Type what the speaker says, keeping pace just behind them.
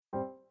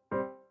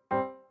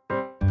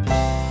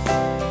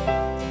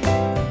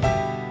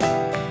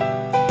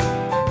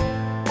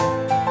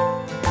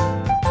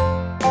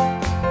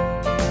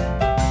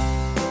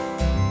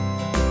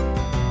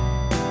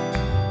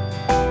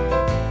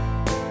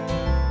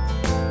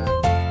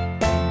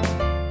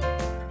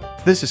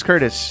This is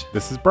Curtis,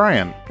 This is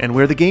Brian. and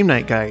we're the Game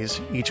Night Guys.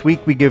 Each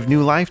week we give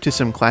new life to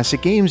some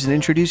classic games and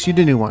introduce you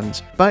to new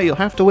ones, but you'll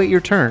have to wait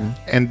your turn.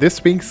 And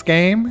this week's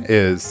game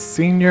is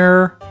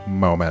Senior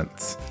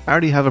Moments. I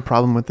already have a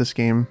problem with this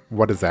game.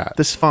 What is that?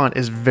 This font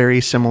is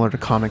very similar to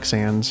Comic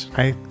Sans.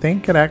 I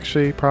think it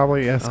actually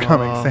probably is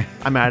Comic Sans,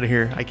 I'm out of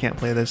here. I can't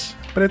play this.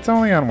 but it's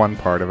only on one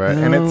part of it.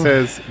 And it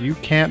says you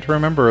can't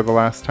remember the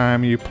last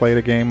time you played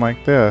a game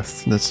like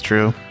this. That's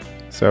true.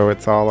 So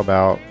it's all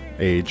about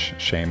age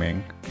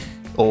shaming.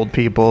 Old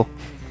people.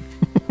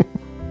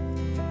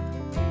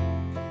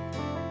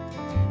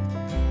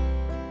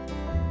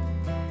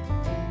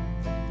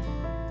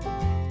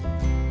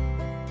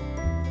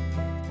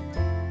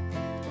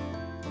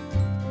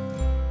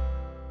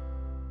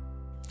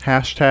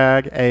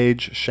 Hashtag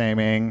age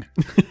shaming.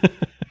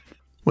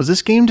 Was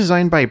this game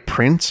designed by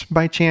Prince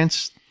by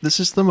chance? This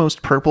is the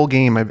most purple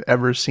game I've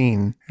ever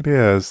seen. It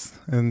is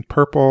in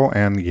purple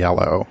and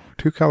yellow.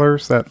 Two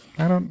colors that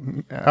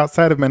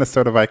outside of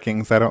Minnesota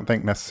Vikings, I don't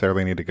think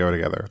necessarily need to go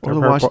together.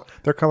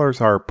 Their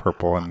colors are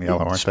purple and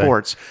yellow, aren't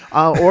Sports.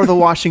 Or the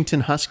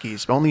Washington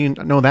Huskies. I only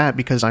know that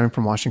because I'm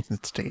from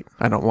Washington State.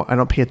 I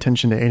don't pay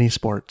attention to any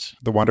sports. they?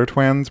 The Wonder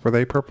Twins, were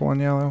they purple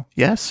and yellow?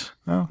 Yes,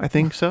 Oh. I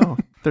think so.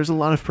 There's a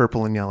lot of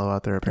purple and yellow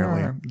out there,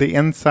 apparently. The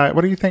inside,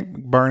 what do you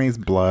think Barney's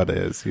blood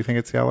is? You think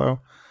it's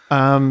yellow?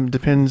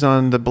 Depends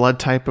on the blood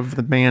type of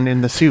the man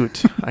in the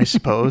suit, I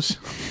suppose.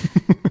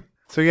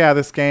 So yeah,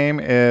 this game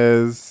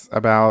is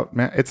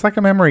it's like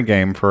a memory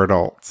game for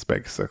adults,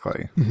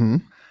 basically. Mm-hmm.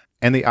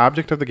 And the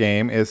object of the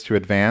game is to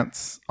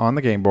advance on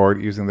the game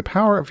board using the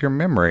power of your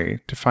memory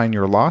to find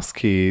your lost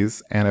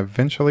keys and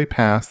eventually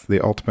pass the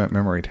ultimate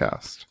memory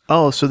test.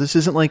 Oh, so this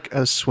isn't like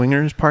a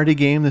swingers party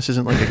game? This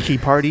isn't like a key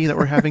party that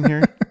we're having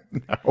here?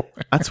 No.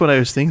 That's what I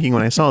was thinking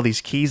when I saw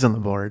these keys on the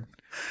board.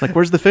 Like,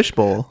 where's the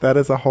fishbowl? That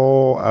is a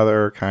whole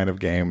other kind of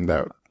game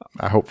that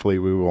hopefully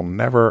we will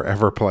never,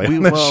 ever play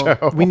on this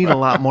show. We need a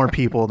lot more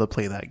people to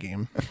play that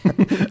game.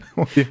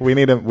 we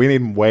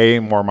need way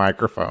more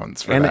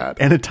microphones for that.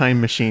 And a time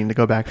machine to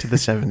go back to the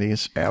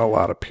 70s. And a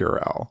lot of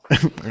Purell.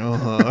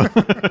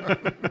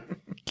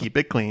 Keep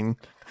it clean.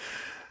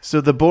 So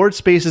the board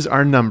spaces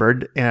are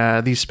numbered.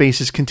 These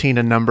spaces contain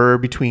a number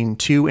between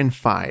 2 and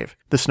 5.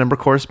 This number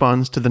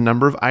corresponds to the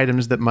number of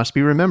items that must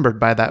be remembered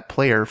by that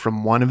player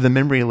from one of the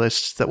memory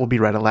lists that will be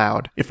read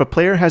aloud. If a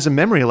player has a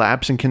memory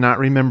lapse and cannot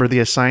remember the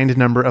assigned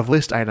number of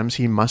list items,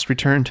 he must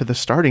return to the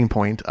starting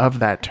point of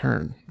that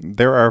turn.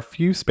 There are a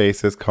few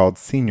spaces called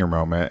Senior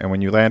Moment, and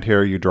when you land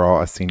here, you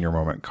draw a Senior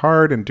Moment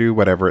card and do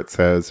whatever it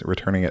says,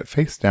 returning it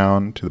face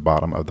down to the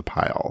bottom of the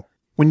pile.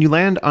 When you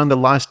land on the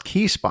lost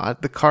key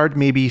spot, the card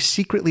may be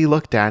secretly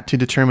looked at to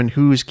determine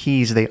whose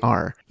keys they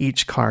are.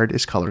 Each card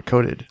is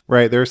color-coded.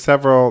 Right, there are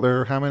several.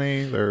 There are how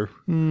many? There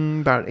are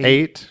About 8.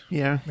 8.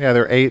 Yeah. Yeah,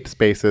 there are 8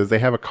 spaces. They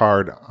have a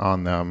card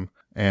on them,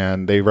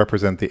 and they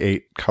represent the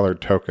 8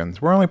 colored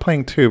tokens. We're only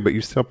playing 2, but you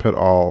still put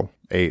all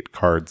 8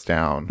 cards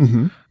down.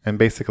 Mm-hmm. And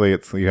basically,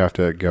 you have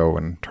to go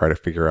and try to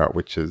figure out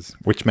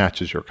which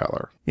matches your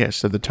color. Yes,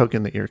 so the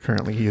token that you're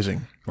currently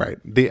using. Right.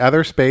 The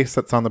other space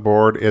that's on the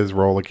board is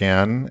roll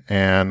again,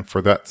 and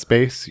for that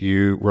space,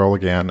 you roll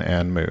again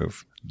and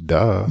move.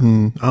 Duh.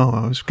 Oh,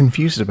 I was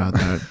confused about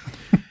that.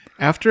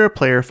 After a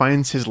player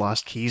finds his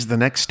lost keys, the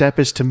next step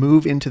is to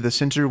move into the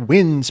center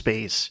win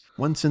space.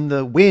 Once in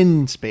the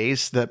win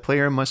space, the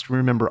player must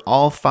remember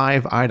all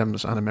 5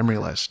 items on a memory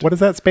list. What is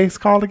that space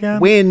called again?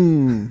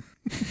 Win!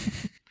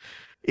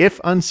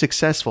 If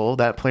unsuccessful,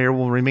 that player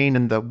will remain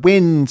in the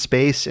win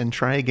space and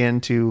try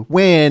again to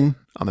win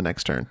on the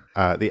next turn.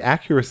 The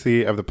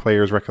accuracy of the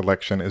player's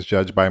recollection is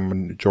judged by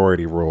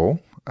majority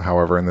rule.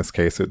 However, in this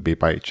case, it would be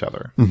by each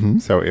other. Mm-hmm.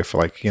 So if,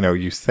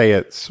 you say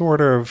it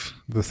sort of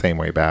the same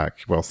way back,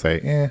 we'll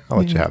say, I'll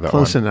let you have that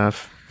Close one.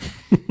 enough.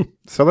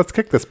 So let's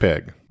kick this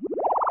pig.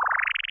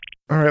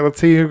 All right, let's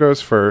see who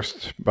goes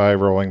first by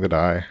rolling the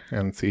die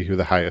and see who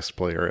the highest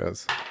player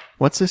is.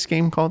 What's this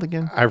game called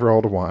again? I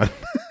rolled 1.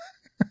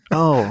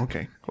 Oh,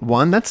 okay.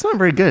 1? That's not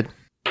very good.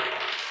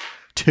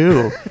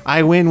 2.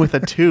 I win with a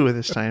 2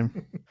 this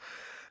time.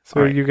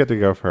 So you get to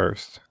go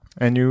first.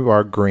 And you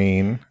are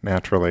green,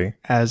 naturally.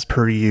 As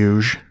per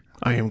usual,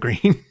 I am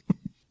green.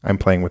 I'm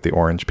playing with the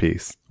orange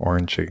piece.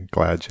 Orange,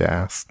 glad you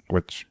asked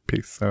which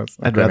piece. So it's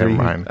I'd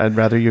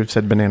rather you have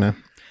said banana.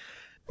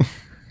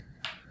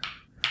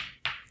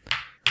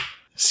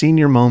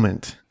 Senior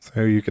moment.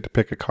 So you get to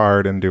pick a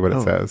card and do what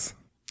it says.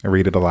 And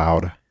read it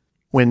aloud.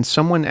 When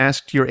someone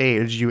asked your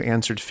age, you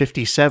answered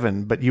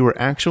 57, but you were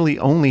actually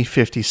only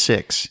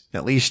 56.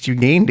 At least you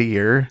gained a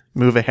year.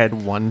 Move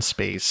ahead 1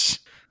 space.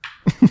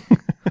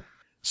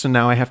 So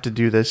now I have to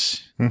do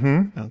this.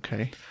 Mm-hmm.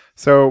 Okay.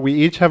 So we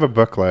each have a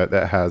booklet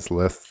that has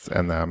lists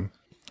in them.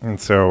 And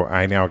so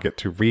I now get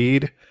to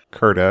read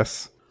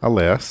Curtis a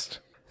list,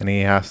 and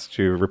he has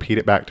to repeat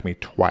it back to me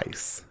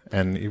twice.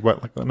 And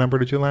what number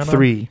did you land on?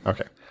 3.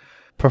 Okay.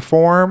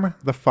 Perform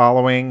the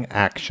following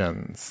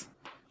actions.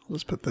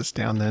 Let's put this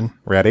down then.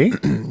 Ready?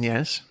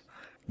 Yes.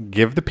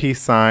 Give the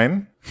peace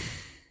sign.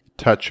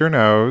 Touch your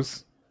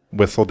nose.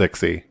 Whistle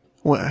Dixie.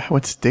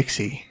 What's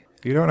Dixie?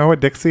 You don't know what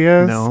Dixie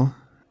is? No.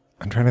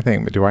 I'm trying to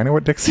think, but do I know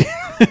what Dixie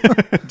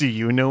Do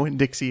you know what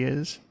Dixie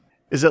is?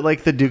 Is it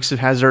like the Dukes of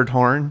Hazzard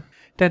horn?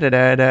 Da da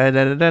da da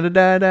da da da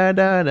da da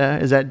da da.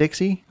 Is that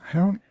Dixie? I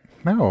don't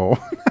know.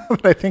 Now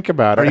that I think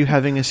about Are it. you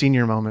having a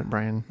senior moment,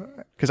 Brian?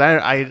 Because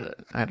I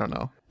don't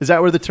know. Is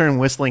that where the term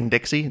whistling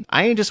Dixie?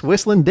 I ain't just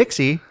whistling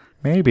Dixie.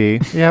 Maybe.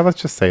 Yeah,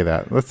 let's just say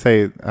that. Let's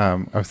say,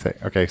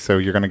 okay, so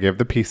you're going to give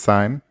the peace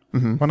sign.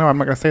 Mm-hmm. Well, no, I'm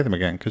not going to say them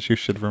again because you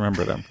should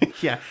remember them.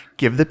 Yeah.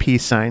 Give the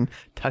peace sign,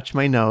 touch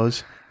my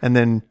nose, and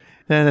then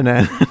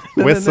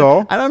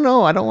Whistle. I don't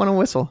know. I don't want to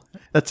whistle.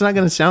 That's not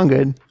going to sound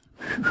good.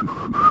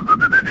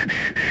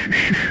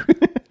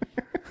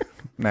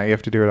 Now you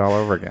have to do it all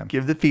over again.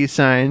 Give the peace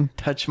sign,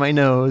 touch my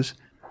nose.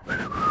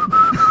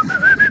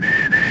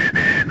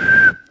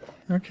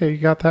 Okay, you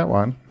got that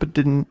one. But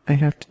didn't I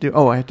have to do?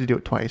 Oh, I had to do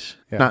it twice,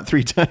 Yeah. not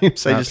 3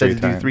 times. I Not just had to 3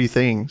 do times. 3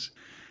 things.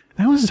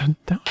 That was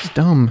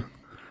dumb.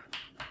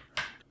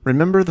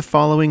 Remember the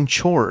following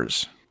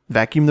chores: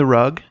 vacuum the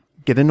rug,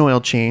 get an oil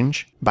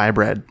change, buy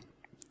bread.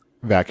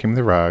 Vacuum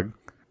the rug,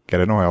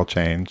 get an oil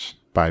change,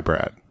 buy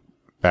bread.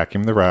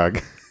 Vacuum the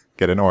rug,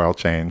 get an oil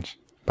change,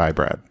 buy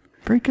bread.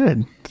 Very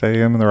good. Did I get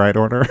them in the right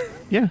order?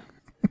 Yeah.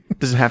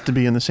 Does it have to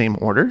be in the same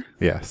order?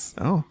 Yes.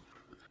 Oh,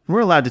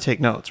 we're allowed to take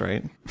notes,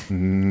 right?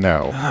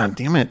 No. Ah,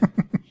 damn it.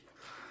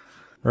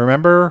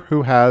 Remember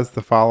who has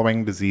the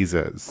following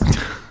diseases.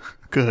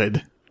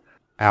 Good.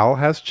 Al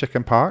has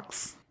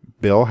chickenpox.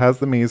 Bill has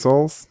the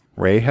measles.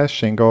 Ray has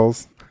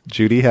shingles.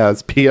 Judy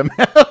has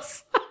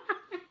PMS.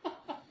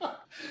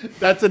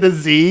 That's a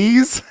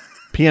disease?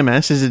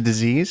 PMS is a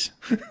disease?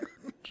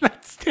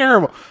 That's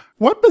terrible.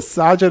 What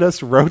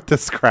misogynist wrote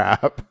this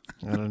crap?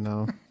 I don't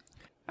know.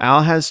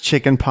 Al has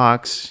chicken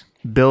pox.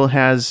 Bill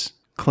has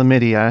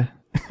chlamydia.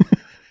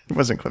 It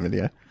wasn't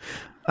chlamydia.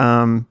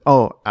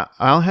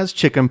 Al has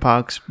chicken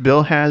pox.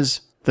 Bill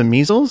has the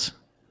measles.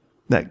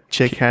 That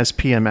chick has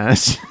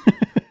PMS.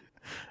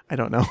 I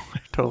don't know. I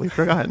totally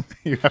forgot.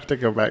 You have to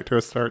go back to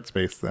a start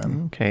space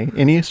then. Okay.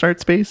 Any start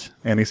space?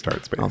 Any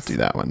start space. I'll do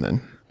that one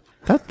then.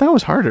 That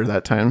was harder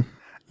that time.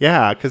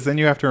 Yeah, because then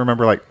you have to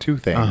remember like 2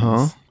 things.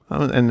 Uh-huh.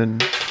 And then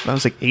that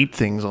was like 8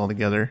 things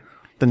altogether.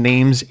 The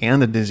names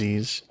and the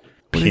disease.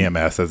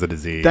 PMS as a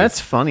disease. That's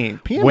funny.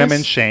 PMS.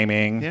 women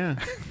shaming. Yeah.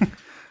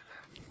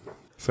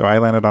 So I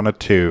landed on a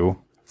 2.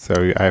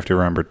 So I have to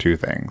remember 2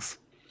 things.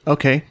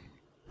 Okay.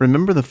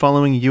 Remember the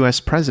following U.S.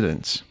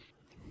 presidents: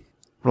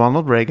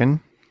 Ronald Reagan,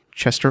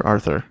 Chester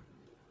Arthur.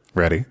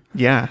 Ready?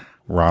 Yeah.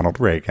 Ronald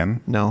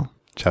Reagan, No.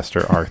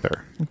 Chester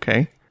Arthur.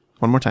 Okay.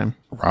 One more time.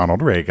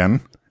 Ronald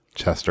Reagan,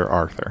 Chester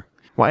Arthur.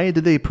 Why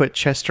did they put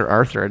Chester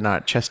Arthur and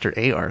not Chester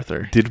A.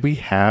 Arthur? Did we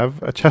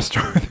have a Chester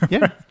Arthur?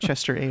 Yeah,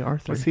 Chester A.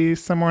 Arthur. Was he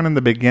someone in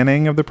the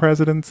beginning of the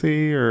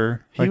presidency,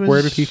 or like where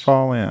was- did he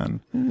fall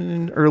in?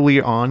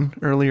 Earlier.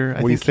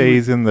 I We think say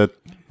he's in the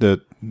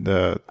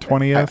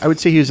 20th. I would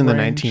say he was in the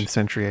range? 19th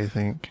century, I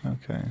think.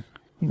 Okay.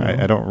 No.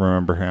 I don't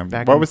remember him.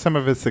 Back What in- was some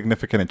of his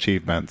significant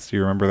achievements? Do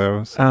you remember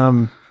those?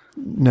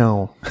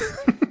 No.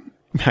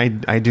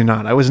 I do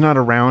not. I was not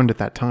around at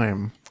that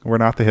time. We're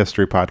not the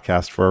history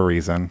podcast for a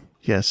reason.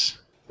 Yes.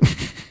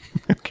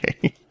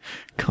 Okay.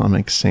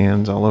 Comic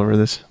Sans all over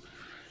this.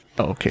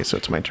 Oh, okay, so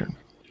it's my turn.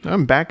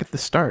 I'm back at the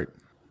start.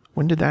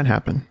 When did that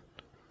happen?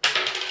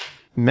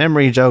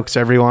 Memory jokes,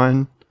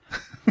 everyone.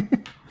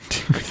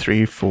 2,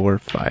 3, 4,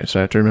 5. So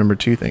I have to remember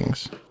 2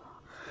 things.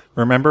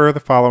 Remember the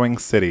following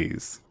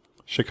cities: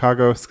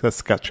 Chicago,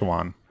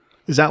 Saskatchewan.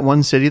 Is that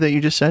one city that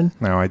you just said?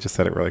 No, I just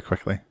said it really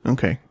quickly.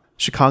 Okay.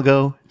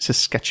 Chicago,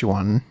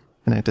 Saskatchewan.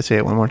 And I have to say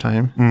it one more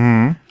time.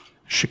 Mm-hmm.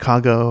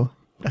 Chicago,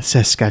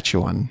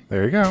 Saskatchewan.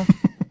 There you go.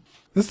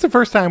 This is the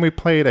first time we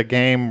played a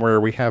game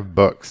where we have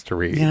books to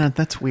read. Yeah,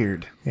 that's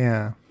weird.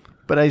 Yeah.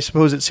 But I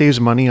suppose it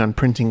saves money on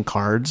printing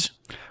cards.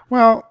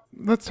 Well,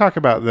 let's talk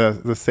about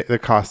the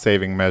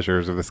cost-saving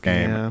measures of this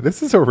game. Yeah.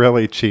 This is a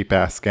really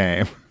cheap-ass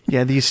game.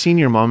 Yeah, these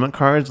senior moment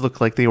cards look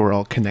like they were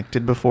all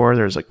connected before.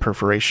 There's like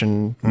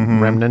perforation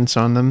remnants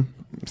on them.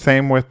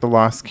 Same with the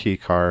Lost Key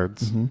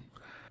cards. Mm-hmm.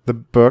 The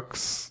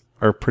books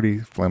are pretty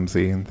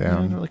flimsy and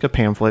thin. Like a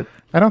pamphlet.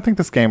 I don't think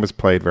this game was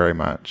played very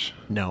much.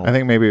 No. I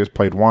think maybe it was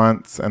played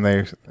once,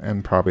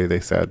 and probably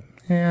they said,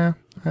 "Yeah,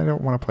 I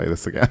don't want to play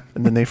this again."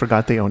 And then they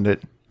forgot they owned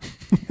it.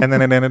 And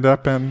then it ended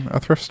up in a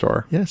thrift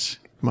store. Yes,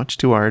 much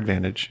to our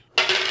advantage.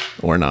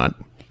 Or not.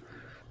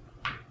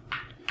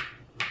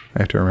 I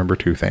have to remember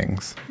 2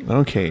 things.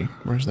 Okay,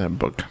 where's that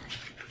book?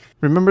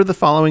 Remember the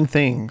following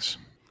things: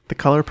 the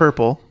color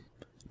purple,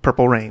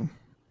 purple rain.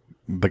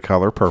 The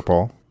color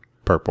purple,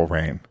 purple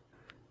rain.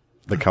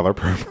 The color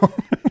purple.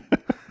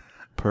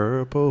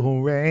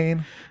 Purple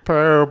rain,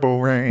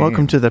 purple rain.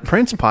 Welcome to the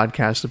Prince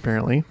podcast,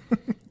 apparently.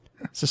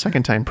 It's the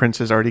second time Prince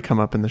has already come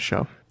up in the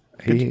show.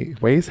 He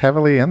weighs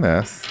heavily in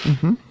this.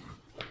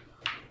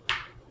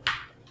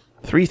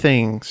 3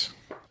 things.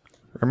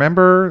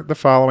 Remember the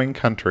following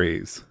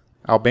countries: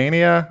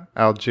 Albania,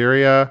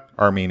 Algeria,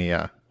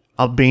 Armenia.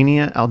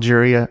 Albania,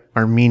 Algeria,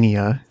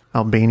 Armenia.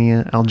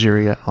 Albania,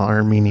 Algeria,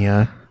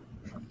 Armenia.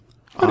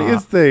 What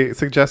is the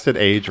suggested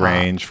age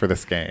range for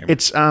this game?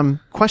 It's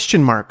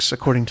question marks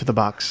according to the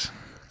box.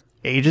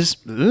 Ages?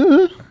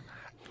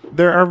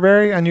 There are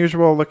very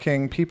unusual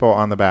looking people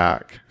on the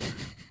back.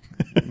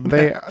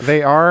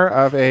 They are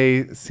of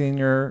a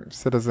senior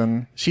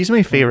citizen. She's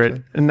my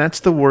favorite, and that's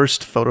the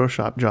worst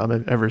Photoshop job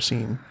I've ever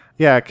seen.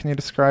 Yeah, can you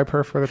describe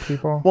her for the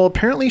people? Well,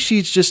 apparently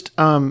she's just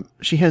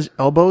she has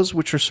elbows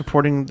which are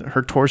supporting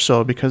her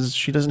torso because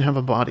she doesn't have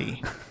a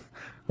body.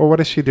 Well, what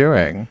is she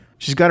doing?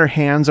 She's got her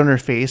hands on her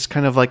face,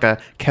 kind of like a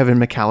Kevin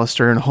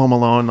McAllister in Home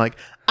Alone, like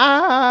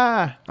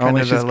kind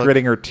Only of she's a look.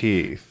 gritting her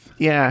teeth.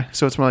 Yeah,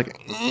 so it's more like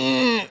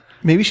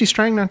maybe she's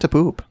trying not to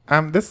poop.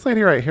 This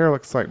lady right here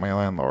looks like my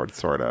landlord,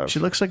 sort of. She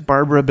looks like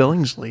Barbara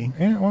Billingsley.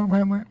 Yeah, well,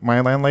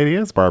 my landlady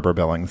is Barbara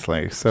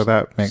Billingsley, so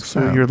that makes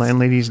sense. So your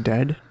landlady's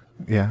dead?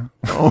 Yeah.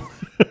 Oh,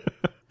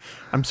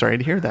 I'm sorry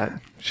to hear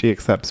that. She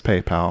accepts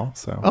PayPal,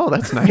 so. Oh,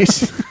 that's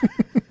nice.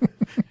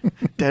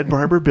 Dead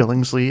Barbara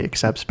Billingsley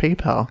accepts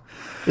PayPal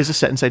is a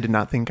sentence I did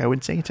not think I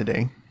would say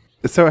today.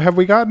 So have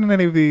we gotten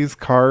any of these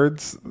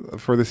cards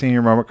for the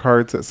senior moment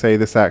cards that say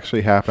this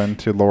actually happened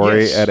to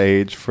Lori Yes. at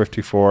age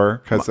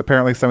 54? Because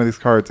apparently some of these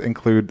cards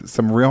include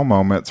some real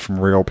moments from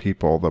real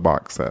people, the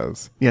box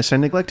says. Yes, I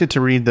neglected to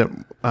read that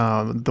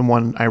the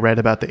one I read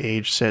about the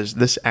age says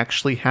this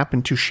actually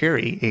happened to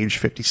Sherry, age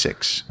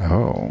 56.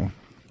 Oh.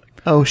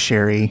 Oh,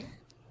 Sherry.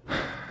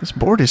 This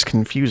board is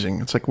confusing.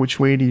 It's like, which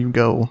way do you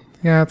go?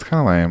 Yeah, it's kind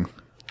of lame.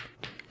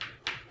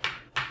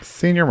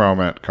 Senior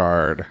moment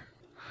card.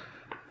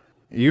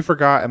 You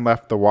forgot and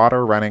left the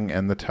water running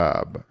in the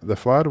tub. The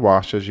flood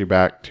washes you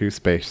back 2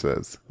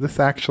 spaces. This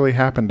actually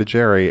happened to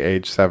Jerry,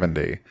 age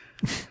 70.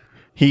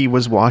 He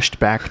was washed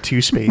back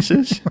 2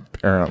 spaces?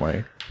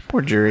 Apparently.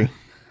 Poor Jerry.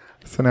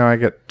 So now I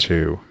get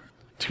 2.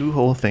 2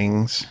 whole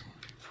things.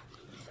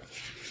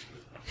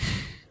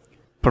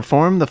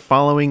 Perform the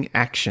following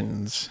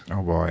actions.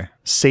 Oh boy.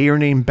 Say your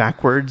name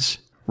backwards.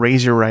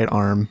 Raise your right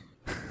arm.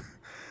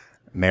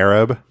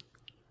 Narub.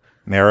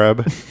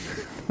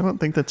 I don't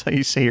think that's how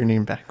you say your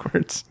name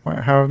backwards.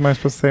 How am I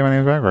supposed to say my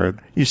name backward?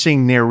 You're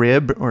saying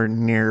Nerib or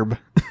Nerb.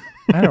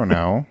 I don't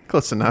know.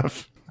 Close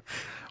enough.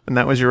 And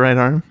that was your right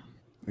arm?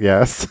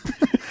 Yes.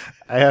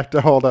 I have to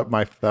hold up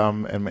my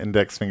thumb and my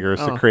index fingers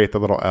to create the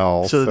little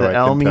L. So the I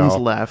L can means tell.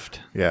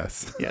 left.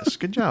 Yes. Yes,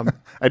 good job.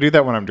 I do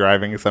that when I'm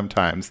driving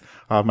sometimes.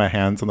 I'll have my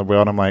hands on the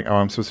wheel and I'm like, oh,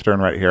 I'm supposed to turn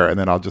right here. And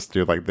then I'll just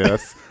do like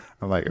this.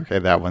 I'm like, okay,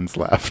 that one's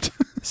left.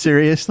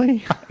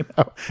 Seriously?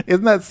 Oh,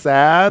 isn't that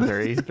sad?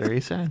 Very, very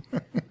sad.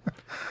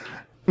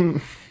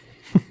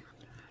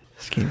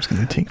 This game's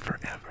going to take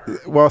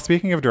forever. Well,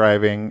 speaking of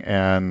driving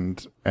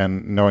and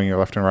knowing your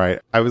left and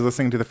right, I was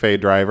listening to the Fade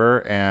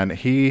driver, and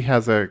he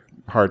has a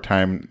hard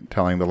time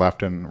telling the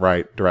left and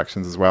right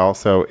directions as well.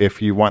 So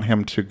if you want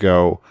him to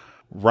go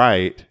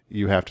right,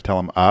 you have to tell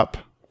him up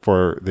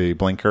for the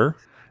blinker.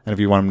 And if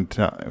you want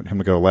him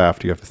to go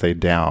left, you have to say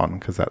down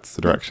because that's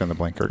the direction the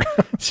blinker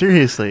goes.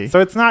 Seriously? So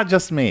it's not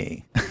just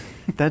me.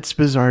 That's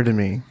bizarre to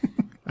me.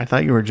 I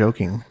thought you were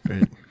joking.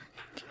 But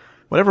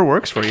whatever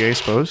works for you, I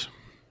suppose.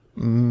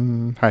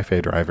 Hi,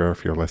 Fade driver,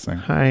 if you're listening.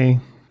 Hi.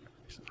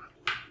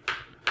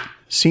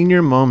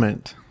 Senior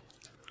moment.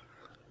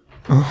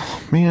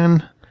 Oh,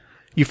 man.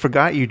 You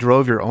forgot you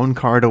drove your own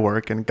car to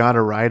work and got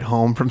a ride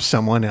home from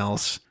someone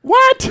else.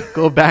 What?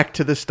 Go back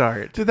to the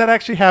start. Did that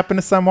actually happen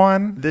to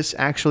someone? This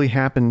actually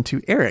happened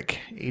to Eric,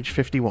 age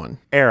 51.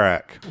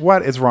 Eric,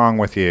 what is wrong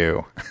with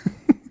you?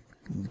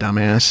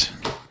 Dumbass.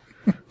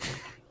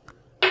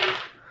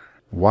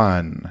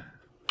 1,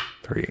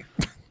 3.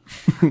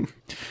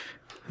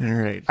 All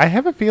right. I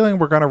have a feeling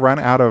we're going to run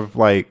out of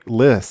like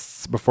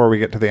lists before we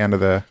get to the end of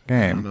the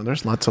game. No,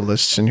 there's lots of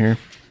lists in here.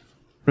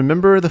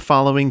 Remember the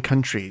following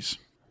countries: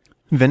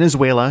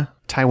 Venezuela,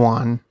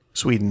 Taiwan,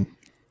 Sweden.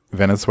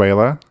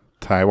 Venezuela,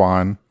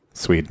 Taiwan,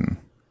 Sweden.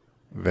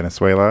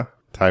 Venezuela,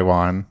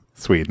 Taiwan,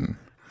 Sweden.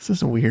 This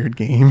is a weird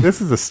game.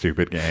 This is a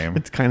stupid game.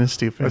 It's kind of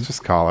stupid. Let's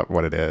just call it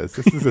what it is.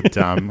 This is a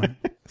dumb,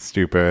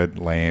 stupid,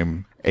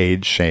 lame,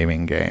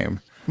 age-shaming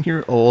game.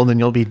 You're old and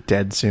you'll be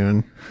dead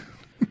soon.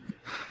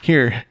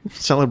 Here,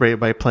 celebrate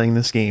by playing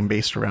this game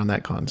based around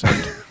that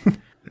concept. All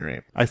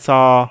right. I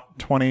saw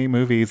 20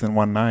 movies in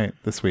one night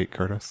this week,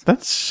 Curtis.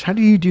 How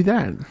do you do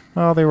that?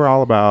 Well, they were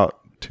all about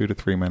 2 to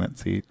 3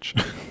 minutes each.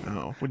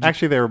 Oh,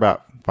 Actually, they were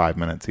about 5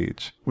 minutes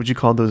each. would you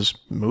call those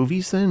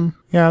movies then?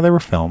 Yeah, they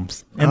were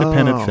films.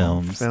 Independent Oh,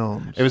 films.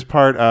 films. It was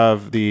part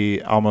of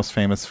the Almost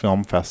Famous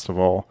Film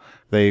Festival.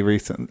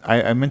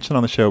 I mentioned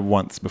on the show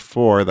once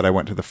before that I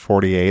went to the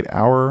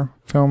 48-hour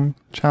film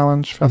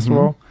challenge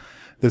festival.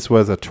 This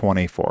was a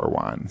 24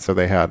 one. So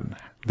they had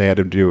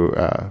to do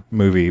a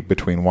movie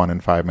between 1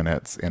 and 5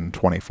 minutes in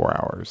 24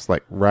 hours,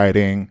 like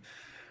writing,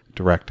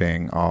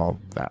 directing, all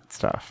that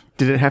stuff.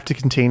 Did it have to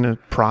contain a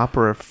prop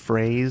or a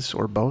phrase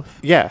or both?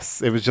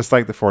 Yes, it was just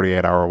like the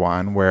 48-hour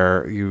one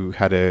where it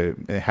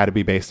had to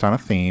be based on a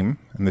theme.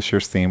 And this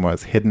year's theme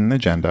was Hidden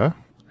Agenda.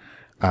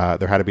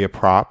 There had to be a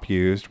prop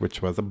used,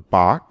 which was a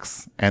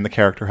box, and the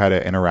character had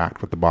to interact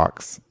with the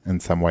box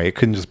in some way. It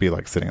couldn't just be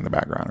like sitting in the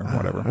background or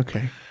whatever.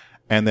 Okay.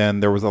 And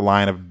then there was a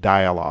line of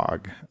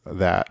dialogue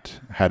that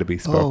had to be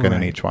spoken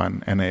in right. each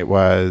one. And it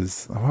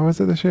was, what was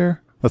it this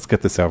year? Let's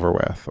get this over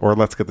with, or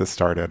let's get this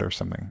started, or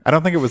something. I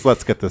don't think it was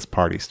let's get this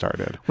party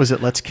started. Was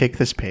it Let's Kick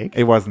This Pig?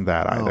 It wasn't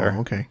that either. Oh,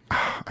 okay.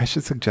 I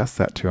should suggest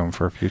that to him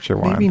for a future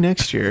one. Maybe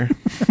next year.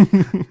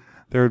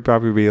 There would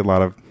probably be a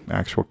lot of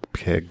actual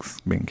pigs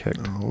being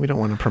kicked. Oh, we don't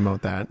want to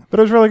promote that. But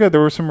it was really good.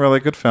 There were some really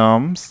good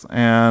films,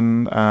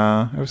 and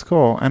it was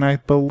cool. And I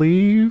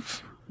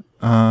believe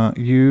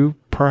you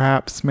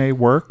perhaps may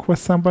work with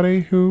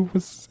somebody who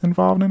was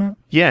involved in it.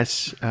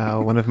 Yes,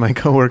 one of my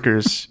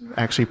coworkers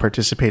actually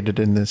participated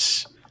in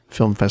this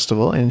film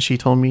festival, and she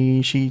told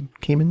me she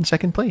came in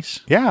second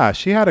place. Yeah,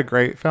 she had a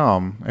great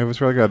film. It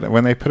was really good.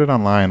 When they put it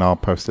online, I'll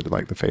post it to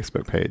like the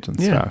Facebook page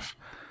and stuff.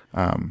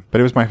 But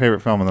it was my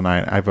favorite film of the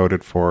night. I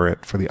voted for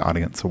it for the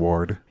audience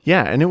award.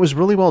 Yeah, and it was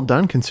really well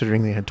done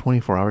considering they had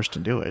 24 hours to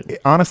do it.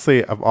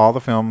 Honestly, of all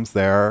the films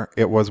there,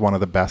 it was one of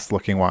the best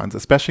looking ones,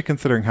 especially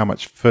considering how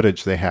much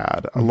footage they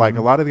had. Like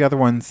a lot of the other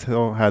ones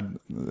still had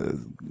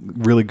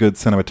really good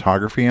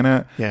cinematography in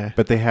it, Yeah.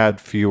 but they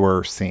had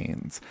fewer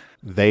scenes.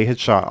 They had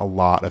shot a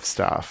lot of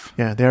stuff.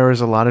 Yeah, there was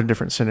a lot of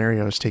different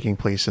scenarios taking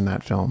place in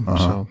that film.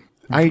 So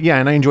I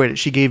enjoyed it.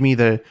 She gave me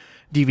the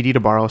DVD to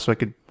borrow so I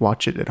could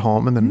watch it at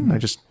home, and then I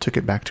just took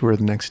it back to her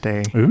the next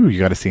day. Ooh, you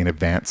got to see an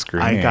advanced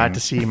screening. I got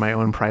to see my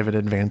own private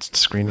advanced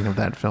screening of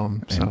that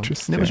film. So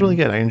Interesting. And it was really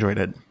good. I enjoyed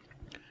it.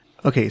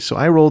 Okay, so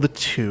I rolled a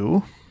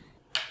 2,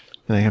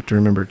 and I have to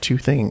remember 2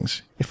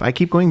 things. If I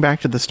keep going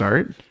back to the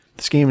start,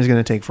 this game is going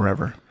to take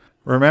forever.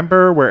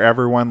 Remember where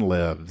everyone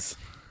lives.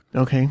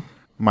 Okay.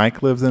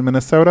 Mike lives in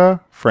Minnesota.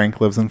 Frank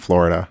lives in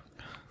Florida.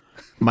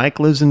 Mike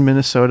lives in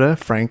Minnesota.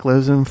 Frank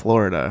lives in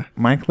Florida.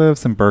 Mike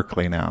lives in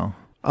Berkeley now.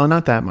 Oh,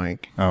 not that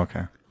Mike. Oh,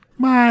 okay.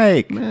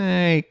 Mike.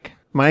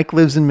 Mike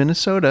lives in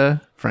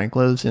Minnesota. Frank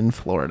lives in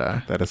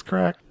Florida. That is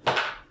correct.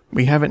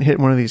 We haven't hit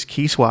one of these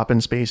key swapping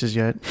spaces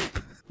yet.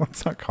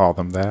 Let's not call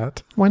them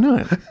that. Why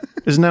not?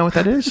 Isn't that what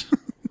that is?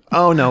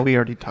 Oh, no, we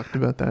already talked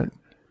about that.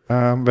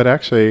 But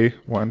actually,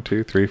 1,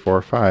 2, 3,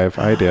 4, 5.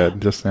 I did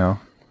just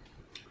now.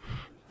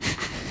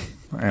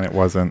 And it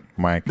wasn't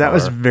Mike. That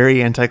was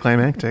very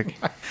anticlimactic.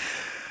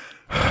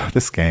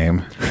 this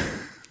game.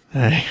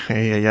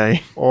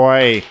 Ay.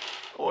 Oi.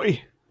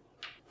 Oi.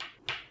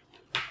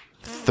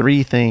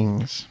 3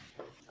 things.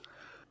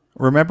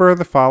 Remember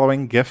the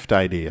following gift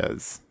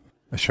ideas: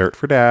 a shirt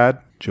for dad,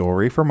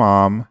 jewelry for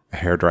mom, a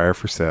hairdryer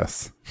for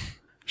sis.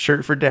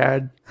 Shirt for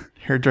dad,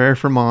 hairdryer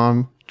for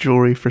mom,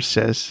 jewelry for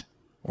sis.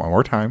 One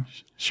more time.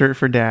 Shirt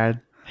for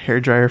dad,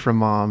 hairdryer for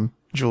mom,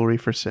 jewelry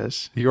for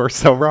sis. You're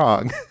so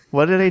wrong.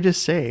 What did I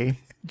just say?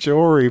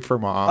 Jewelry for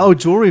mom. Oh,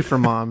 jewelry for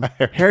mom,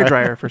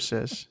 hairdryer for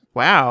sis.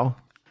 Wow.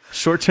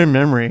 Short-term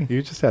memory.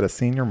 You just had a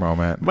senior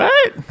moment.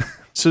 What?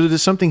 So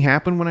does something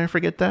happen when I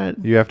forget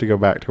that? You have to go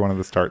back to one of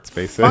the start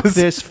spaces. Fuck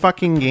this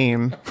fucking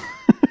game.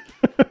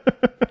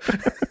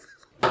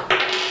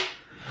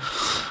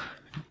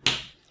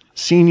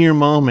 Senior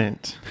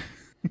moment.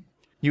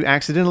 You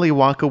accidentally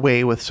walk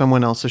away with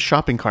someone else's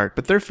shopping cart,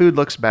 but their food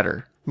looks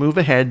better. Move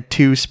ahead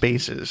 2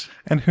 spaces.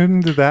 And whom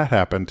did that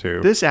happen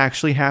to? This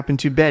actually happened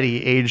to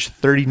Betty, age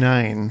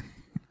 39.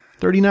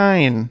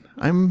 39.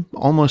 I'm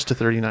almost to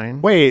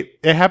 39. Wait,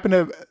 it happened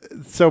to...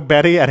 So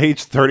Betty at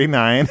age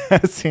 39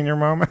 had a senior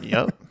moment?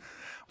 Yep.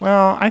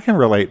 Well, I can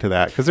relate to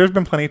that because there's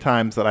been plenty of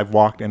times that I've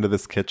walked into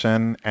this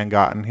kitchen and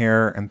gotten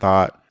here and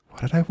thought,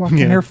 what did I walk in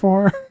here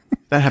for?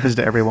 That happens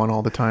to everyone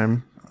all the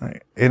time.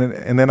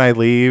 And then I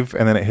leave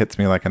and then it hits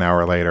me like an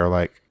hour later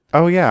like,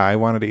 oh yeah, I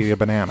wanted to eat a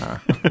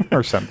banana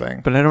or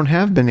something. But I don't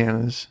have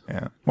bananas.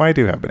 Yeah. Well, I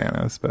do have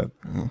bananas, but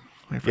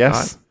I forgot.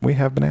 yes, we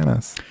have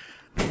bananas.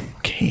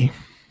 Okay.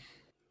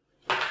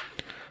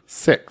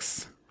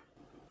 6.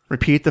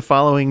 Repeat the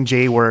following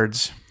J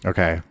words.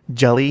 Okay.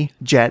 Jelly,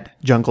 jet,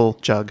 jungle,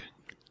 jug.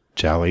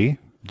 Jelly,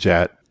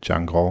 jet,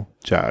 jungle,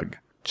 jug.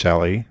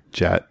 Jelly,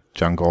 jet,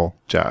 jungle,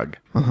 jug.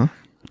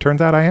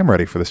 Turns out I am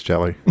ready for this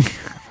jelly.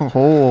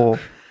 Oh,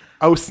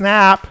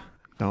 snap.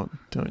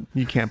 Don't.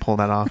 You can't pull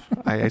that off.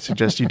 I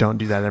suggest you don't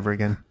do that ever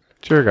again.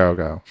 Sure,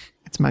 go.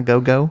 It's my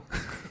go-go.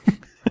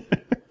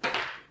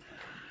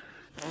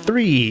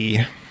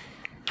 3.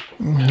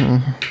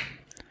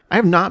 I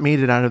have not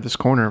made it out of this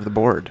corner of the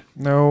board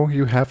No,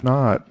 you have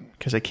not.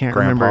 because I can't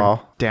Grandpa.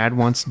 remember Dad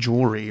wants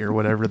jewelry or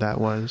whatever that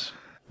was.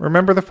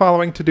 Remember the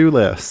following to-do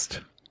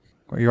list.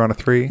 Are you on a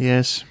 3?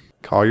 Yes.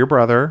 Call your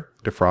brother,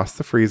 defrost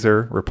the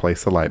freezer,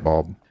 replace the light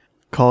bulb.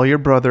 Call your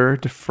brother,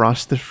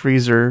 defrost the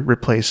freezer,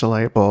 replace a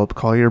light bulb.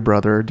 Call your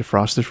brother,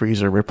 defrost the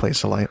freezer,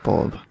 replace a light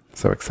bulb.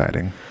 So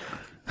exciting.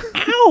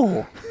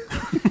 Ow!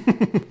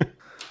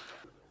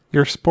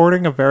 You're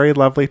sporting a very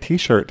lovely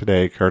t-shirt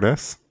today,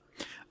 Curtis.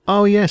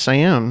 Oh, yes, I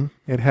am.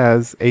 It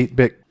has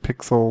 8-bit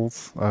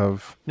pixels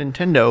of...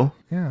 Nintendo.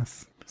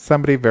 Yes.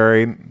 Somebody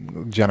very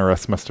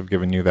generous must have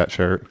given you that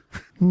shirt.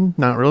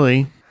 Not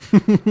really.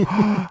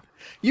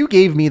 You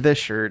gave me this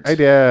shirt. I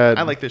did.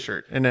 I like this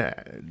shirt.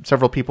 And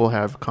several people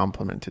have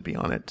complimented me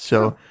on it.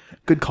 So,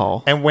 good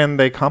call. And when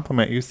they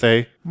compliment you,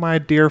 say, my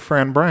dear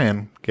friend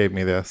Brian gave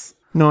me this.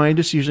 No, I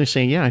just usually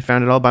say, yeah, I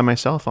found it all by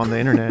myself on the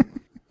internet.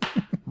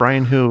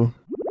 Brian who?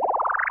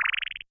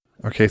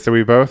 Okay, so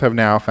we both have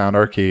now found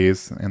our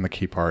keys in the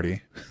key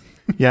party.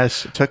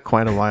 Yes, it took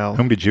quite a while.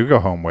 Whom did you go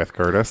home with,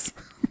 Curtis?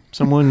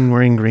 Someone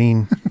wearing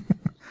green.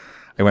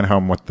 I went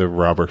home with the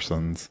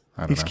Robertsons.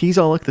 I don't These know. keys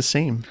all look the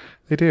same.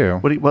 They do.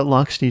 What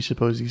locks do you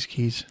suppose these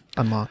keys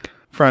unlock?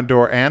 Front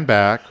door and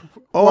back.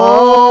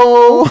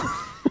 Oh!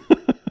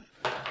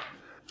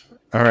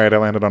 All right, I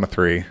landed on a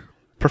 3.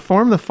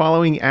 Perform the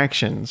following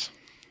actions.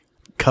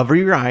 Cover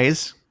your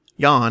eyes,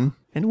 yawn,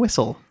 and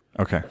whistle.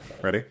 Okay,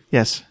 ready?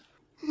 Yes.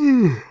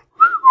 All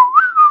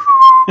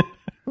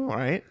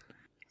right.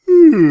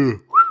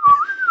 You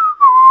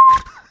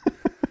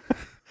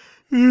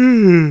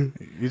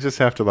just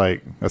have to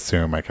like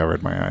assume I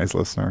covered my eyes,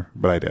 listener,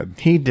 but I did.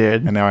 He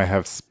did. And now I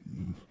have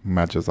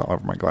smudges all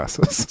over my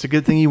glasses. It's a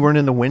good thing you weren't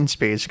in the wind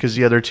space because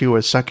the other two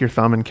was suck your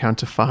thumb and count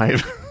to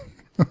 5.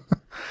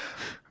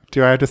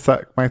 Do I have to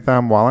suck my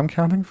thumb while I'm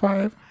counting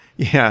 5?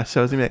 Yeah,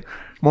 so it's going to be like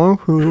 1,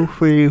 2,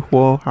 3,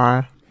 4,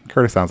 5.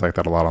 Curtis sounds like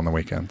that a lot on the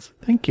weekends.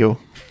 Thank you.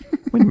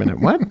 Wait a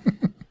minute. What?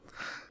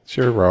 It's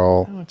your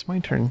role. Oh, it's my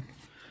turn.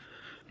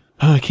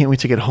 Oh, I can't wait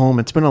to get home.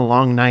 It's been a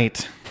long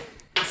night.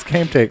 This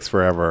game takes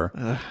forever.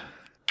 Oh,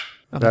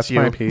 That's you.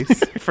 my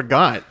piece. I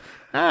forgot.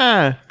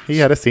 He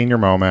had a senior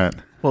moment.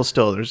 Well,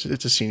 still, it's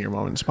a senior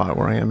moment spot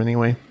where I am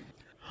anyway.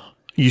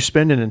 You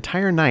spend an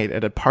entire night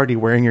at a party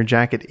wearing your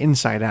jacket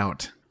inside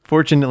out.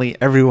 Fortunately,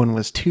 everyone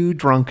was too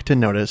drunk to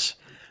notice.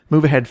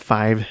 Move ahead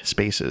 5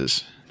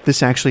 spaces.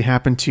 This actually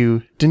happened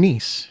to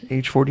Denise,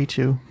 age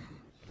 42.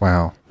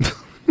 Wow.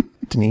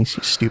 Denise,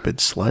 you stupid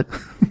slut.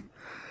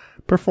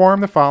 Perform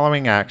the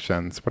following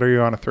actions. What are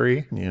you on, a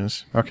 3?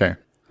 Yes. Okay.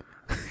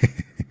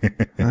 I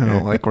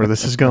don't like where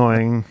this is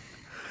going.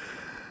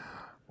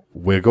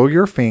 Wiggle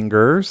your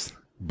fingers,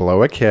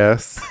 blow a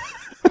kiss,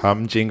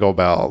 hum jingle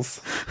bells.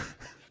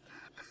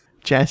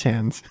 Jazz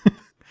hands.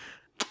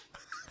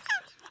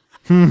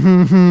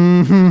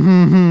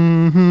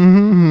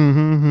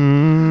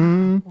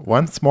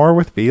 Once more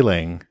with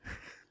feeling.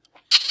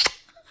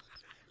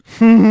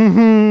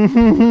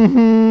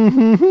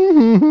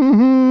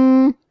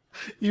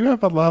 You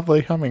have a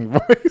lovely humming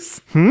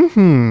voice.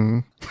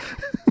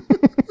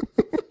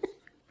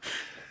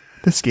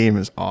 This game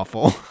is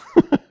awful.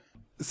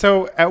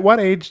 So, at what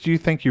age do you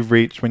think you've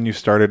reached when you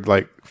started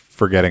like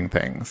forgetting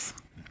things?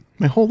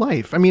 My whole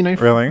life. I mean,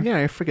 Really? Yeah,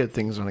 I forget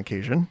things on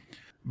occasion.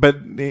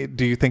 But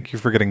do you think you're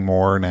forgetting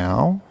more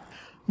now?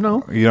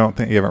 No. You don't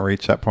think you haven't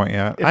reached that point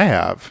yet? I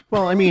have.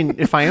 Well, I mean,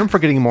 if I am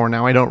forgetting more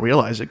now, I don't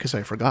realize it because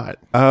I forgot.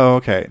 Oh,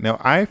 okay. No,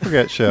 I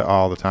forget shit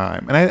all the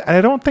time. And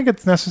I don't think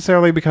it's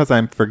necessarily because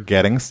I'm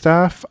forgetting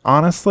stuff.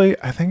 Honestly,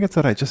 I think it's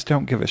that I just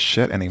don't give a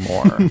shit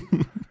anymore.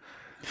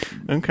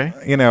 Okay.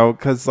 You know,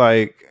 because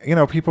like, you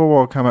know, people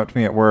will come up to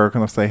me at work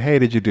and they'll say, hey,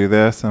 did you do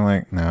this? And I'm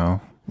like,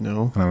 no.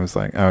 No. And I was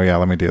like, oh yeah,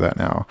 let me do that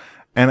now.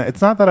 And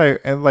it's not that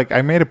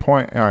I made a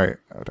point. All right,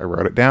 I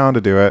wrote it down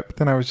to do it. But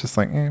then I was just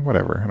like,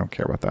 whatever. I don't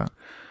care about that.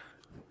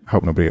 I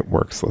hope nobody at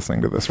work's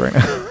listening to this right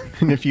now.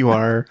 And if you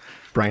are,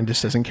 Brian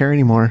just doesn't care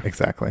anymore.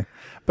 Exactly.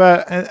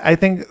 But I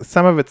think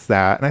some of it's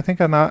that. And I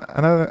think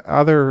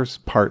other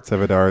parts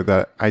of it are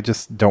that I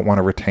just don't want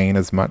to retain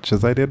as much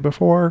as I did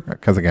before.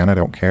 Because again, I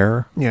don't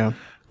care. Yeah.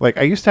 Like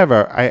I used to have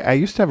I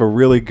used to have a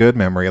really good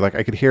memory. Like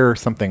I could hear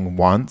something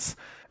once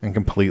and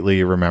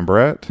completely remember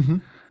it. Mm-hmm.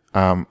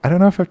 I don't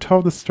know if I've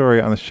told this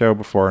story on the show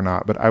before or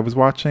not, but I was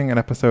watching an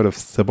episode of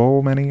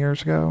Sybil many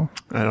years ago.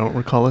 I don't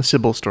recall a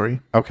Sybil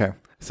story. Okay.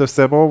 So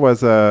Sybil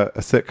was a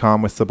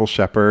sitcom with Sybil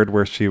Shepherd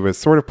where she was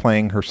sort of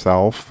playing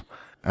herself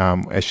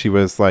as she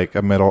was like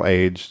a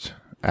middle-aged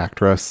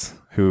actress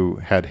who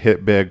had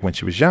hit big when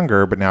she was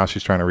younger, but now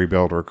she's trying to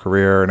rebuild her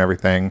career and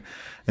everything.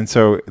 And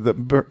so the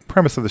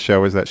premise of the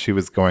show is that she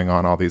was going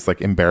on all these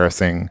like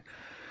embarrassing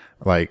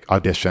like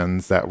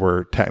auditions that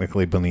were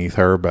technically beneath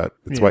her, but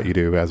it's what you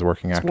do as a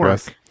working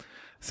actress. Work.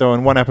 So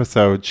in one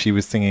episode, she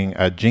was singing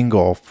a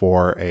jingle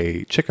for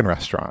a chicken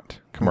restaurant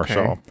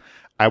commercial. Okay.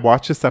 I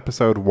watched this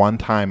episode one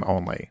time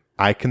only.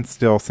 I can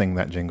still sing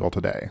that jingle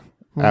today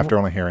after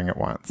only hearing it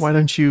once. Why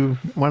don't you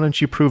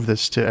prove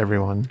this to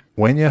everyone?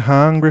 When you're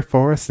hungry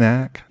for a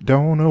snack,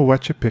 don't know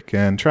what you're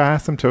picking, try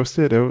some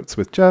toasted oats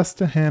with just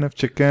a hint of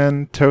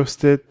chicken.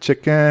 Toasted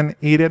chicken,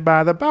 eat it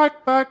by the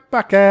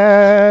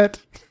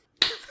bucket.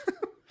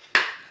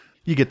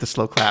 You get the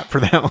slow clap for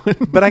that one.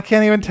 But I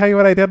can't even tell you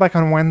what I did like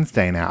on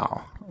Wednesday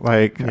now.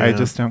 Like, I Yeah.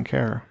 just don't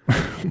care.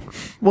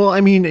 Well,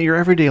 I mean, your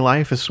everyday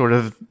life is sort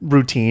of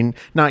routine.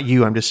 Not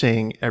you. I'm just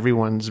saying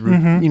everyone's,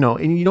 you know,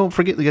 and you don't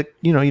forget, like,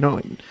 you know, you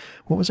don't,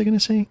 what was I going to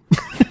say?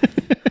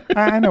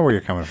 I know where you're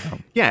coming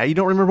from. Yeah. You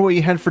don't remember what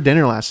you had for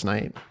dinner last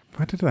night.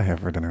 What did I have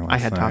for dinner last night? I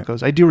had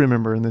tacos. I do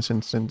remember in this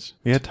instance.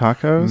 You had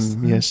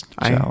tacos? Yes.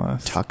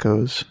 Jealous.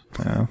 Tacos.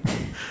 No.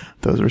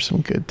 Those were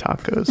some good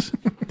tacos.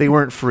 They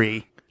weren't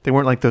free. They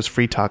weren't like those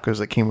free tacos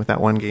that came with that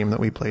one game that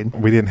we played.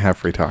 We didn't have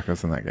free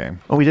tacos in that game.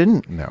 Oh, we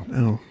didn't? No.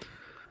 Oh.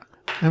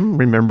 I'm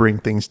remembering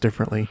things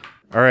differently.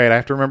 All right, I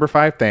have to remember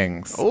 5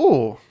 things.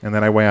 Oh. And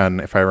then I win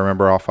if I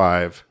remember all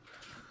 5.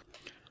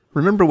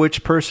 Remember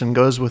which person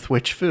goes with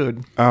which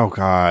food. Oh,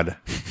 God.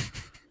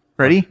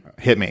 Ready?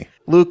 Hit me.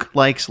 Luke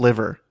likes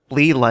liver.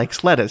 Lee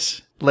likes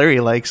lettuce. Larry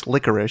likes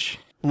licorice.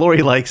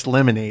 Lori likes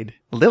lemonade.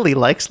 Lily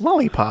likes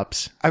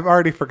lollipops. I've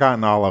already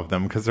forgotten all of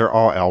them because they're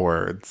all L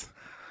words.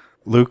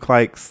 Luke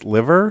likes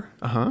liver.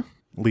 Uh-huh.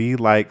 Lee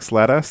likes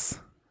lettuce.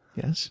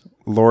 Yes.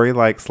 Lori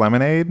likes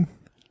lemonade.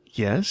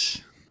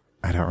 Yes.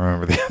 I don't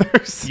remember the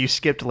others. You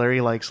skipped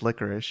Larry likes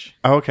licorice.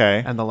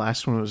 Okay. And the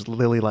last one was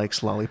Lily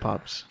likes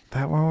lollipops.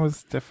 That one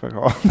was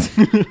difficult.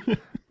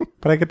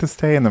 But I get to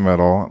stay in the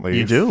middle at least.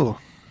 You do. All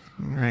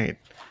right.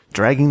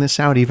 Dragging this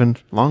out even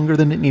longer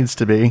than it needs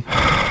to be.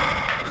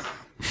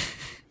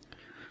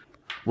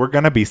 We're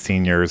going to be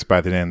seniors by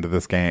the end of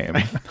this game.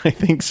 I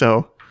think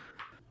so.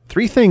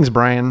 3 things,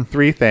 Brian.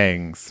 3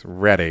 things.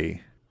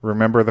 Ready.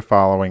 Remember the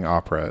following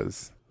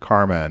operas.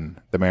 Carmen,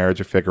 The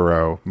Marriage of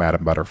Figaro,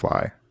 Madame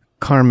Butterfly.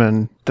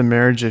 Carmen, The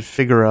Marriage of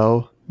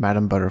Figaro,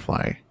 Madame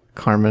Butterfly.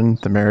 Carmen,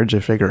 The Marriage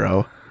of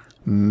Figaro,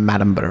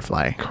 Madame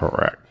Butterfly.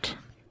 Correct.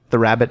 The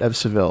Rabbit of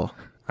Seville.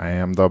 I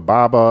am the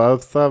Baba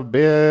of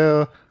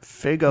Seville.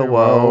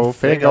 Figaro,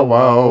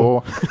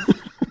 Figaro.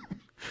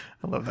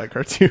 I love that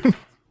cartoon.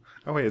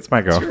 Oh, wait, it's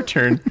my go. Your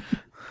turn.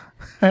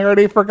 I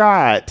already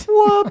forgot.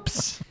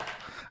 Whoops.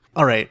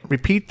 All right.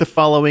 Repeat the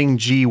following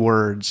G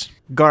words.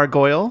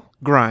 Gargoyle,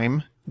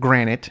 grime,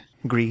 granite,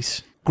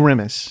 grease,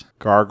 grimace.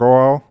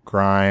 Gargoyle,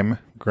 grime,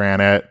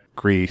 granite,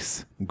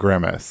 grease,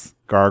 grimace.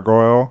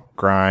 Gargoyle,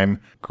 grime,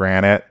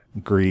 granite,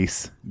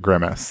 grease,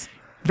 grimace.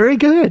 Very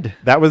good.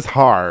 That was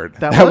hard.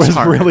 That was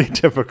hard. really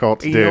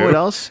difficult to do. You know what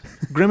else?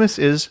 Grimace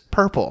is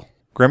purple.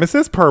 Grimace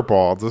is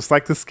purple, just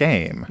like this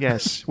game.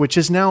 Yes, which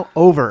is now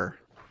over.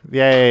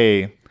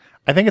 Yay.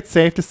 I think it's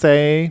safe to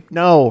say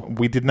No.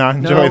 we did not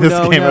enjoy this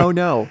game.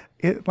 No.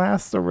 It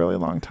lasts a really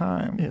long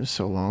time. It was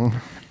so long.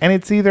 And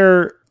it's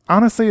either,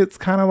 honestly, it's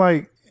kind of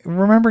like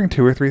remembering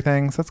 2 or 3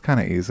 things. That's kind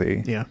of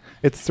easy. Yeah.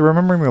 It's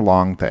remembering the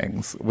long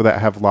things that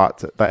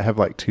have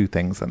like 2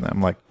 things in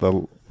them, like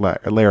the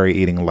Larry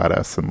eating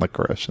lettuce and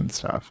licorice and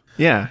stuff.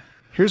 Yeah.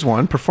 Here's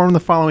one. Perform the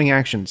following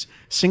actions.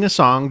 Sing a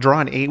song,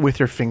 draw an 8 with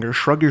your finger,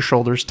 shrug your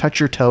shoulders, touch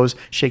your toes,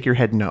 shake your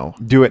head no.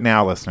 Do it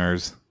now,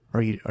 listeners.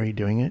 Are you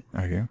doing it?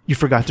 Are you? You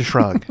forgot to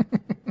shrug.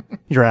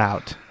 You're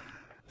out.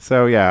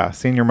 So yeah,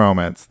 senior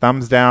moments.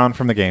 Thumbs down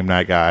from the game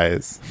night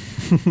guys.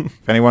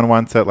 If anyone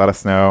wants it, let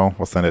us know.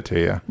 We'll send it to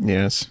you.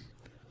 Yes.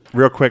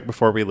 Real quick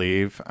before we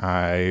leave,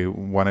 I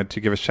wanted to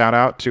give a shout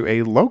out to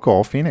a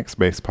local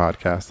Phoenix-based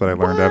podcast that I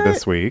learned of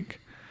this week.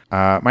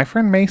 My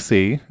friend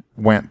Macy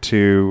went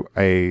to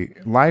a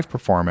live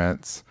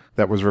performance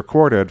that was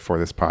recorded for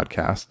this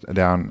podcast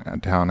down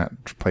at a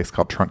place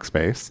called Trunk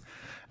Space.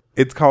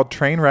 It's called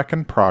Trainwreck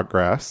in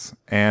Progress,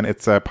 and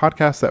it's a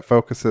podcast that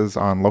focuses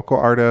on local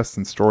artists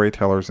and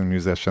storytellers and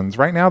musicians.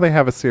 Right now they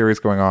have a series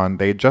going on.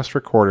 They just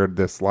recorded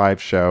this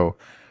live show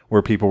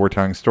where people were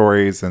telling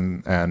stories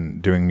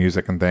and doing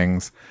music and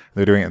things.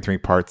 They're doing it in 3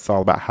 parts. It's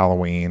all about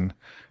Halloween.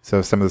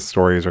 So some of the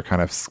stories are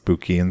kind of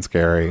spooky and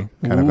scary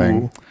kind of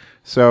thing.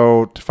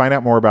 So to find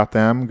out more about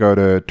them, go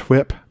to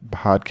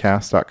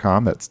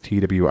twippodcast.com. That's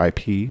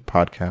TWIP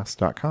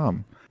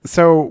podcast.com.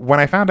 So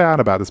when I found out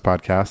about this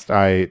podcast,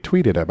 I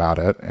tweeted about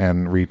it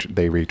and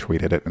they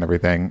retweeted it and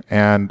everything.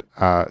 And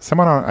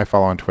someone I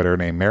follow on Twitter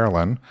named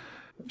Marilyn,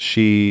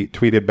 she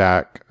tweeted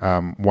back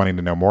wanting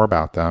to know more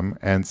about them.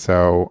 And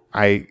so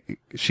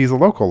she's a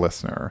local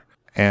listener.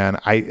 And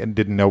I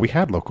didn't know we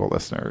had local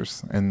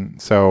listeners. And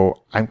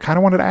so I kind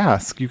of wanted to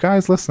ask you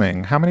guys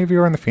listening, how many of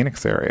you are in the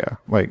Phoenix area?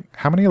 Like,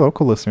 how many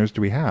local listeners do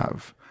we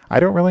have? I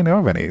don't really know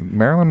of any.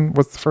 Marilyn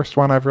was the first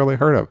one I've really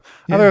heard of,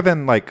 other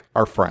than like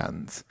our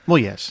friends. Well,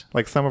 yes.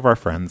 Like some of our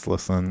friends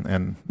listen,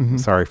 and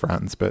sorry,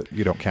 friends, but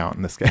you don't count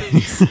in this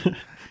case.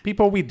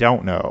 People we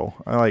don't know.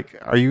 Like,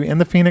 are you in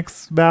the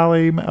Phoenix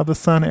Valley of the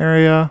Sun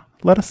area?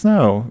 Let us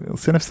know.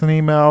 Send us an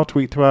email,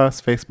 tweet to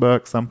us,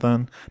 Facebook,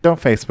 something.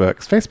 Don't Facebook.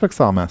 Facebook's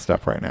all messed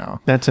up right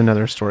now. That's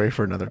another story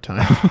for another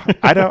time.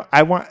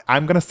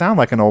 I'm going to sound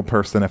like an old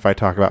person if I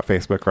talk about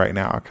Facebook right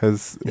now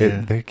because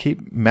they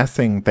keep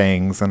messing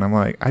things. And I'm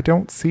like, I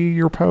don't see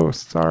your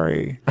post.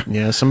 Sorry.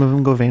 Yeah, some of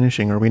them go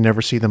vanishing or we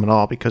never see them at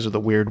all because of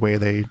the weird way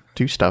they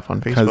do stuff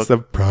on Facebook. Because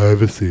of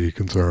privacy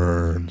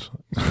concerns.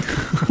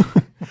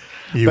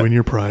 And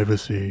your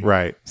privacy.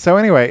 Right. So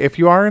anyway, if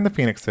you are in the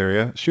Phoenix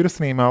area, shoot us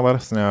an email, let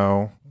us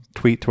know,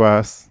 tweet to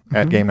us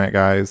at Game Night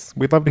Guys.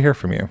 We'd love to hear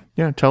from you.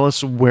 Yeah, tell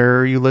us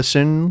where you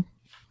listen.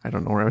 I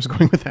don't know where I was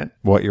going with that.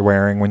 What you're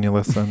wearing when you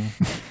listen.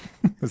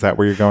 Is that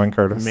where you're going,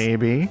 Curtis?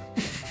 Maybe.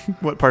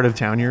 What part of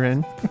town you're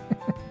in.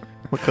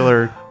 What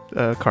color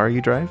car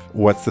you drive.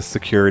 What's the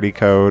security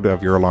code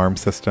of your alarm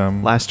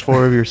system? Last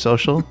 4 of your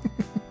social.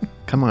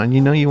 Come on,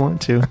 you know you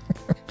want to.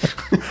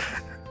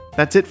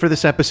 That's it for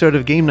this episode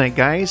of Game Night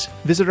Guys.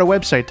 Visit our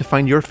website to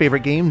find your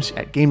favorite games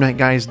at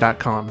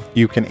GameNightGuys.com.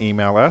 You can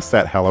email us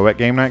at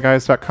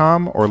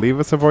hello@GameNightGuys.com or leave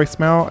us a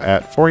voicemail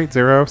at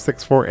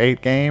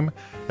 480-648-GAME.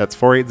 That's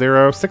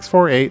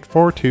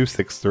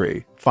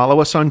 480-648-4263.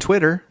 Follow us on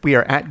Twitter. We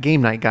are at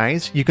Game Night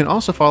Guys. You can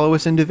also follow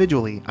us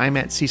individually. I'm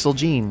at Cecil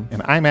Jean.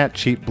 And I'm at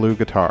Cheap Blue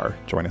Guitar.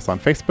 Join us on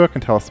Facebook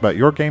and tell us about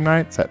your game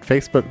nights at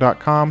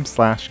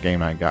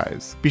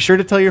facebook.com/GameNightGuys. Be sure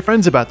to tell your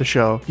friends about the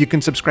show. You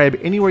can subscribe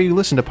anywhere you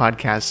listen to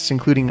podcasts,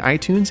 including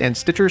iTunes and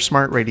Stitcher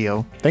Smart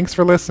Radio. Thanks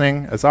for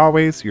listening. As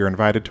always, you're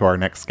invited to our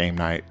next game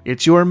night.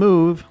 It's your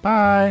move.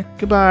 Bye.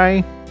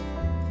 Goodbye.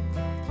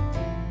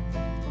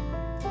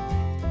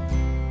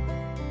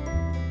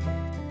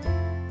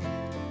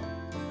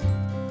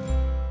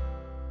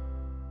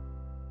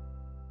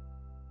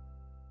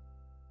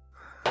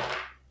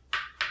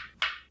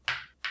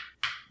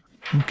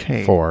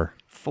 Okay. 4.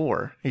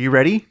 4. Are you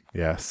ready?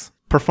 Yes.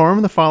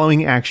 Perform the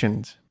following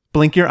actions.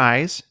 Blink your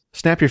eyes,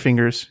 snap your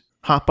fingers,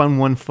 hop on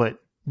one foot,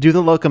 do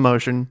the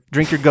locomotion,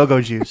 drink your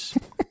go-go juice,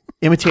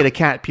 imitate a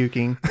cat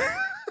puking,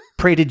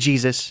 pray to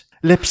Jesus,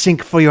 lip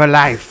sync for your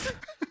life,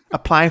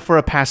 apply for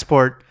a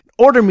passport,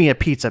 order me a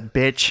pizza,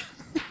 bitch.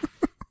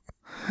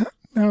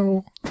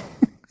 No.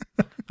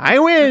 I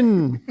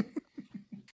win!